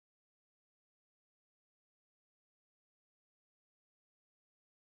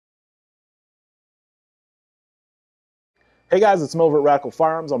Hey guys, it's Mil at Radical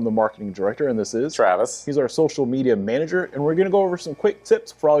Firearms. I'm the marketing director, and this is Travis. He's our social media manager, and we're going to go over some quick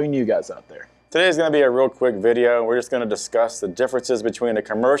tips for all you new guys out there. Today's going to be a real quick video. We're just going to discuss the differences between a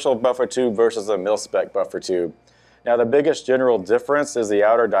commercial buffer tube versus a mil-spec buffer tube. Now, the biggest general difference is the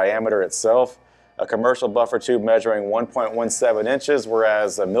outer diameter itself. A commercial buffer tube measuring 1.17 inches,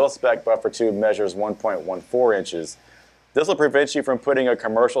 whereas a mil-spec buffer tube measures 1.14 inches. This will prevent you from putting a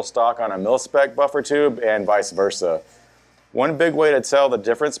commercial stock on a mil-spec buffer tube and vice versa. One big way to tell the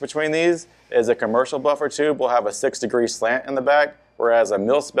difference between these is a commercial buffer tube will have a 6-degree slant in the back, whereas a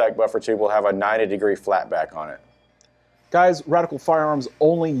mil-spec buffer tube will have a 90-degree flat back on it. Guys, Radical Firearms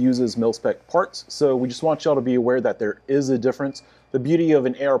only uses mil-spec parts, so we just want y'all to be aware that there is a difference. The beauty of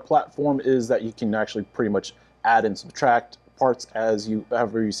an AR platform is that you can actually pretty much add and subtract parts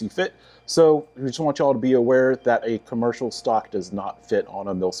however you see fit. So we just want y'all to be aware that a commercial stock does not fit on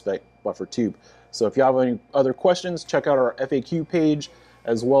a mil-spec buffer tube. So if you have any other questions, check out our FAQ page,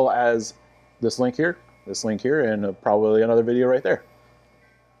 as well as this link here, and probably another video right there.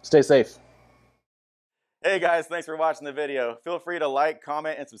 Stay safe. Hey guys, thanks for watching the video. Feel free to like,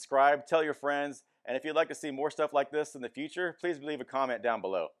 comment, and subscribe. Tell your friends. And if you'd like to see more stuff like this in the future, please leave a comment down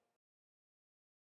below.